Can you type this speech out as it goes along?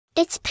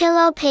It's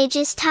Pillow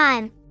Pages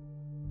time.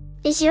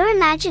 Is your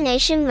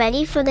imagination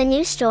ready for the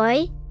new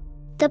story?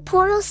 The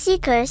Portal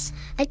Seekers,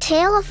 A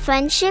Tale of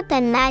Friendship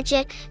and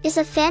Magic, is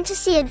a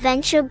fantasy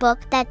adventure book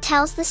that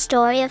tells the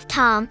story of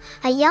Tom,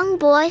 a young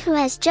boy who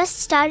has just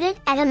started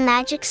at a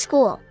magic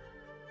school.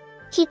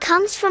 He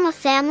comes from a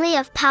family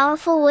of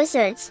powerful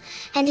wizards,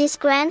 and his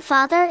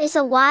grandfather is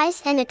a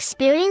wise and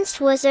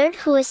experienced wizard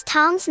who is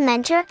Tom's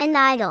mentor and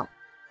idol.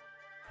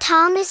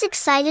 Tom is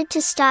excited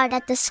to start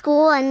at the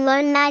school and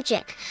learn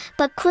magic,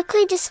 but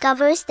quickly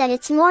discovers that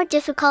it's more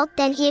difficult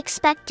than he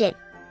expected.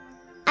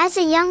 As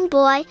a young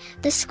boy,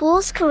 the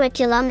school's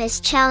curriculum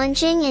is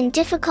challenging and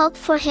difficult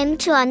for him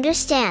to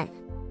understand.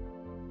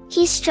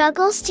 He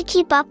struggles to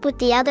keep up with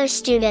the other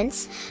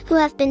students, who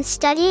have been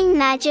studying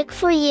magic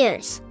for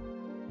years.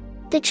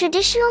 The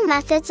traditional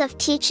methods of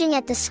teaching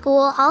at the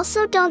school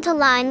also don't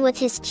align with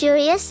his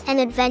curious and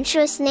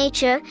adventurous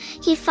nature.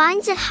 He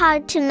finds it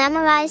hard to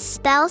memorize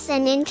spells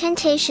and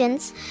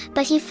incantations,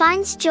 but he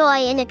finds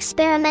joy in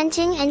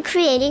experimenting and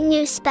creating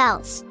new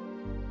spells.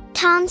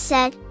 Tom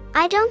said,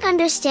 "I don't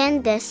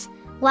understand this.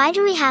 Why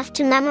do we have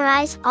to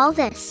memorize all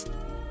this?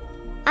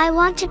 I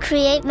want to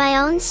create my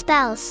own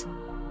spells."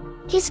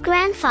 His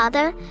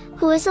grandfather,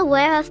 who is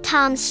aware of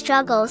Tom's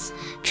struggles,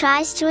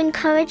 tries to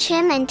encourage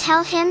him and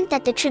tell him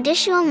that the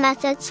traditional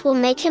methods will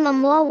make him a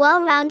more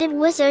well-rounded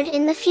wizard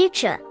in the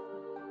future.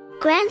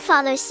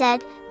 Grandfather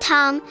said,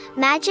 "Tom,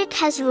 magic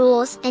has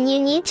rules and you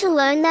need to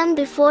learn them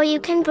before you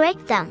can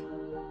break them.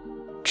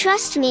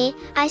 Trust me,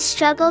 I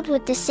struggled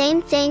with the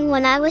same thing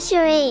when I was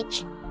your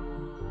age.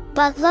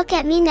 But look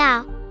at me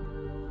now.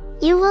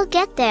 You will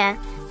get there,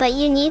 but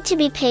you need to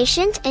be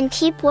patient and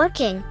keep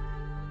working."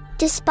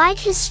 Despite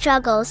his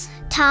struggles,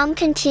 Tom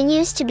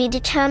continues to be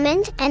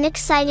determined and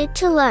excited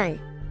to learn.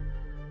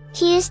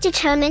 He is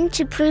determined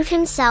to prove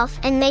himself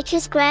and make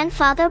his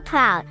grandfather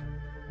proud.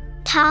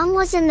 Tom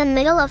was in the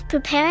middle of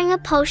preparing a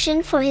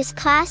potion for his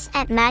class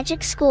at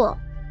magic school.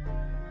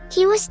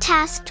 He was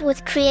tasked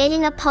with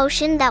creating a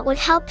potion that would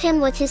help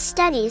him with his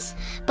studies,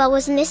 but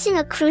was missing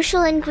a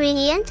crucial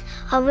ingredient,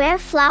 a rare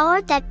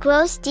flower that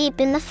grows deep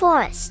in the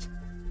forest.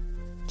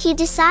 He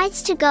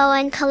decides to go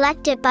and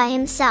collect it by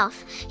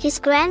himself. His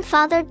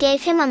grandfather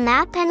gave him a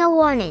map and a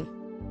warning.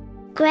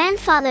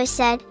 Grandfather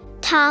said,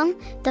 "Tom,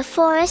 the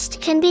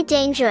forest can be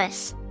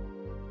dangerous.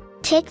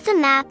 Take the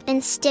map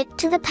and stick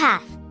to the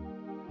path.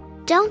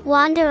 Don't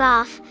wander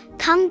off,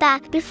 come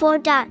back before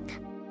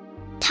dark."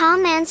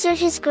 Tom answered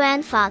his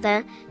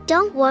grandfather,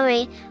 "Don't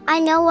worry, I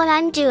know what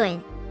I'm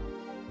doing.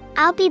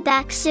 I'll be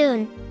back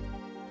soon."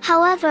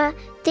 However,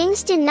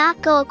 things did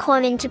not go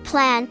according to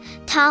plan.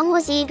 Tom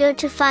was eager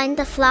to find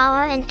the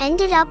flower and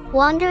ended up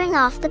wandering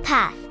off the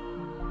path.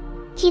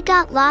 He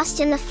got lost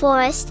in the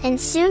forest and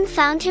soon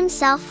found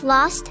himself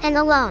lost and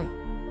alone.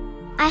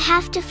 "I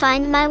have to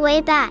find my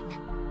way back.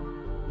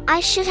 I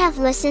should have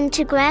listened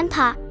to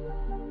Grandpa."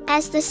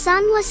 As the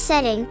sun was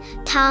setting,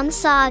 Tom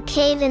saw a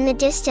cave in the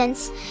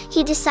distance.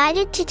 He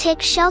decided to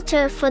take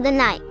shelter for the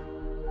night.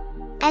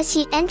 As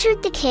he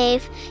entered the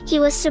cave, he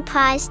was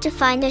surprised to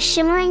find a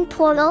shimmering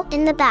portal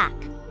in the back.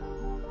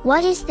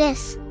 "What is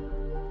this?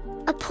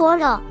 A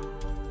portal?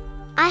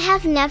 I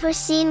have never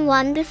seen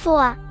one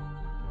before.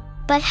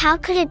 But how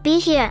could it be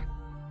here?"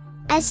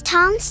 As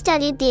Tom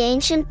studied the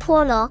ancient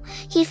portal,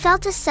 he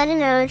felt a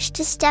sudden urge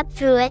to step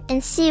through it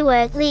and see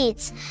where it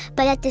leads,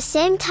 but at the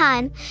same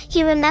time,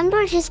 he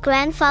remembered his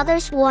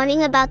grandfather's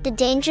warning about the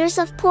dangers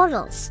of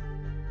portals.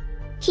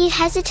 He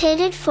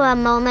hesitated for a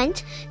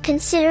moment,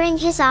 considering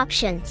his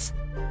options.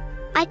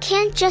 "I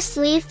can't just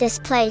leave this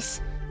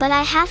place, but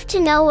I have to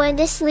know where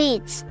this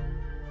leads.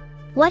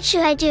 What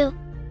should I do?"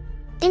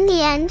 In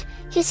the end,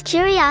 his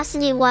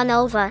curiosity won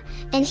over,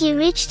 and he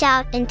reached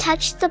out and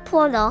touched the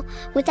portal,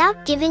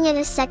 without giving it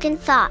a second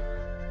thought.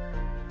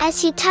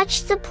 As he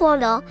touched the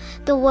portal,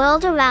 the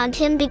world around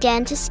him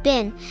began to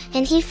spin,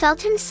 and he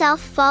felt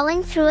himself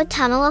falling through a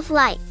tunnel of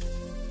light.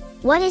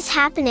 "What is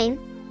happening?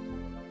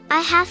 I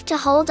have to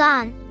hold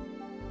on."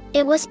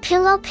 It was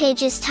Pillow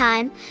Pages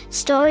time,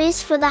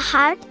 stories for the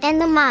heart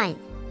and the mind.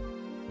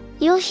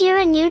 You'll hear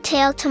a new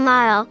tale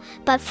tomorrow,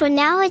 but for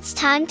now it's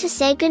time to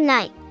say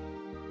goodnight.